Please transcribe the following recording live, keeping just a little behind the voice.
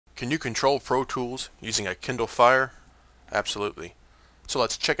Can you control Pro Tools using a Kindle Fire? Absolutely. So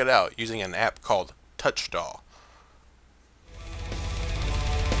let's check it out using an app called TouchDAW.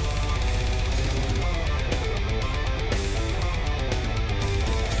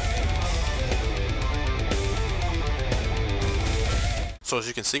 So as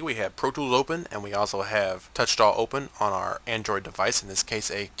you can see, we have Pro Tools open, and we also have TouchDAW open on our Android device, in this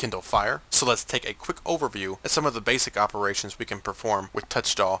case a Kindle Fire. So let's take a quick overview at some of the basic operations we can perform with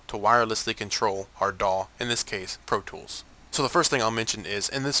TouchDAW to wirelessly control our DAW, in this case Pro Tools. So the first thing I'll mention is,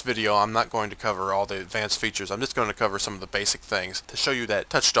 in this video I'm not going to cover all the advanced features. I'm just going to cover some of the basic things to show you that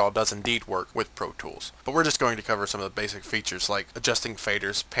TouchDAW does indeed work with Pro Tools. But we're just going to cover some of the basic features like adjusting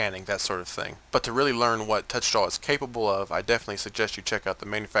faders, panning, that sort of thing. But to really learn what TouchDAW is capable of, I definitely suggest you check out the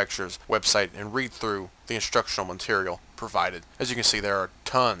manufacturer's website and read through the instructional material provided. As you can see, there are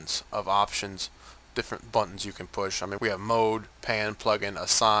tons of options, different buttons you can push. I mean, we have mode, pan, plugin,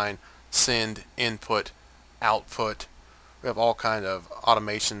 assign, send, input, output. We have all kind of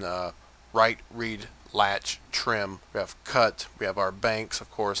automation, write, read, latch, trim. We have cut. We have our banks,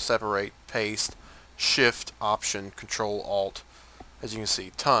 of course, separate, paste, shift, option, control, alt. As you can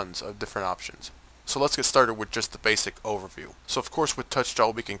see, tons of different options. So let's get started with just the basic overview. So of course with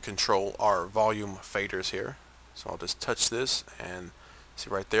TouchDAW we can control our volume faders here. So I'll just touch this and see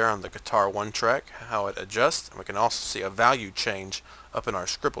right there on the Guitar 1 track how it adjusts. And we can also see a value change up in our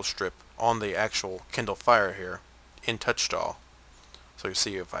scribble strip on the actual Kindle Fire here in TouchDAW. So you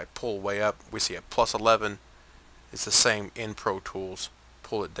see if I pull way up, we see a plus 11. It's the same in Pro Tools.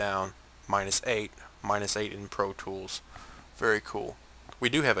 Pull it down, -8 in Pro Tools. Very cool. We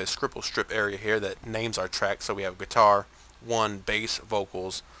do have a scribble strip area here that names our tracks. So we have Guitar 1, Bass,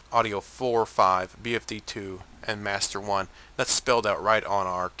 Vocals, Audio 4, 5, BFD2, and Master 1. That's spelled out right on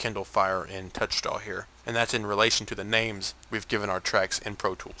our Kindle Fire in TouchDAW here. And that's in relation to the names we've given our tracks in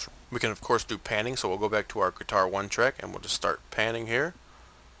Pro Tools. We can of course do panning, so we'll go back to our Guitar 1 track and we'll just start panning here.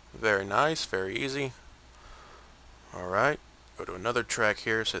 Very nice, very easy. Alright, go to another track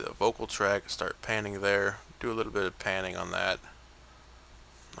here, say the vocal track, start panning there. Do a little bit of panning on that.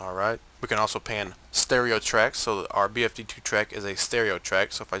 Alright, we can also pan stereo tracks, so our BFD2 track is a stereo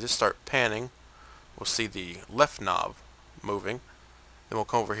track, so if I just start panning, we'll see the left knob moving. Then we'll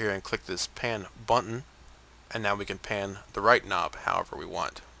come over here and click this pan button, and now we can pan the right knob however we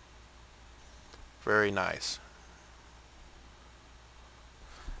want. Very nice.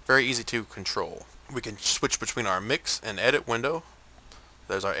 Very easy to control. We can switch between our mix and edit window.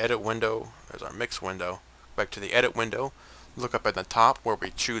 There's our edit window, there's our mix window. Back to the edit window. Look up at the top where we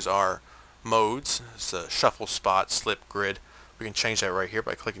choose our modes. It's a shuffle, spot, slip, grid. We can change that right here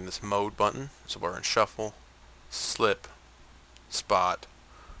by clicking this mode button. So we're in shuffle, slip, spot,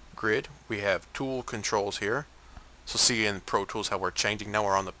 grid. We have tool controls here. So see in Pro Tools how we're changing. Now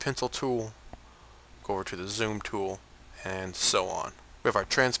we're on the pencil tool. Go over to the zoom tool and so on. We have our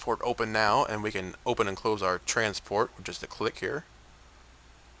transport open now, and we can open and close our transport with just a click here.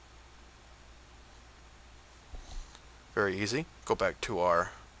 Very easy. Go back to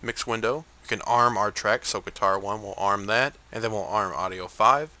our mix window. We can arm our tracks, so Guitar 1 will arm that, and then we'll arm Audio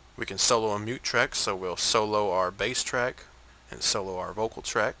 5. We can solo and mute tracks, so we'll solo our bass track and solo our vocal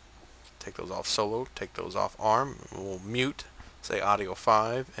track. Take those off solo, take those off arm, and we'll mute, say Audio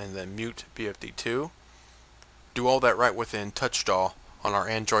 5, and then mute BFD2. Do all that right within TouchDAW on our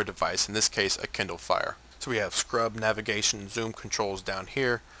Android device, in this case a Kindle Fire. So we have scrub, navigation, zoom controls down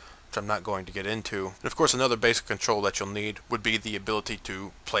here, which I'm not going to get into. And of course another basic control that you'll need would be the ability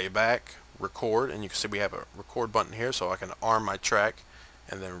to play back, record, and you can see we have a record button here, so I can arm my track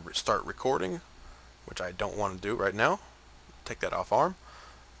and then start recording, which I don't want to do right now. Take that off arm,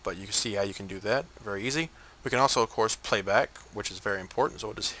 but you can see how you can do that. Very easy. We can also of course play back, which is very important, so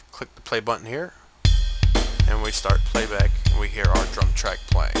we'll just click the play button here and we start playback and we hear our drum track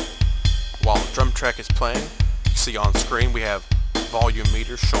playing. While the drum track is playing, you see on screen we have volume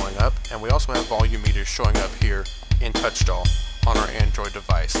meters showing up, and we also have volume meters showing up here in TouchDAW on our Android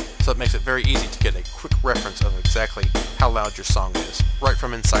device. So it makes it very easy to get a quick reference of exactly how loud your song is right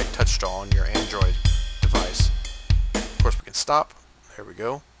from inside TouchDAW on your Android device. Of course we can stop. There we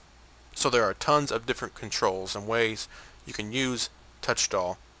go. So there are tons of different controls and ways you can use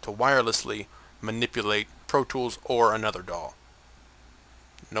TouchDAW to wirelessly manipulate Pro Tools or another DAW.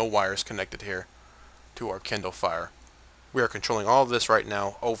 No wires connected here to our Kindle Fire. We are controlling all of this right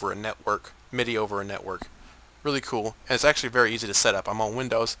now over a network, MIDI over a network. Really cool, and it's actually very easy to set up. I'm on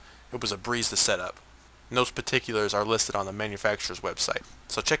Windows. It was a breeze to set up. And those particulars are listed on the manufacturer's website.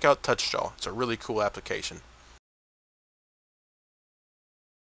 So check out TouchDAW. It's a really cool application.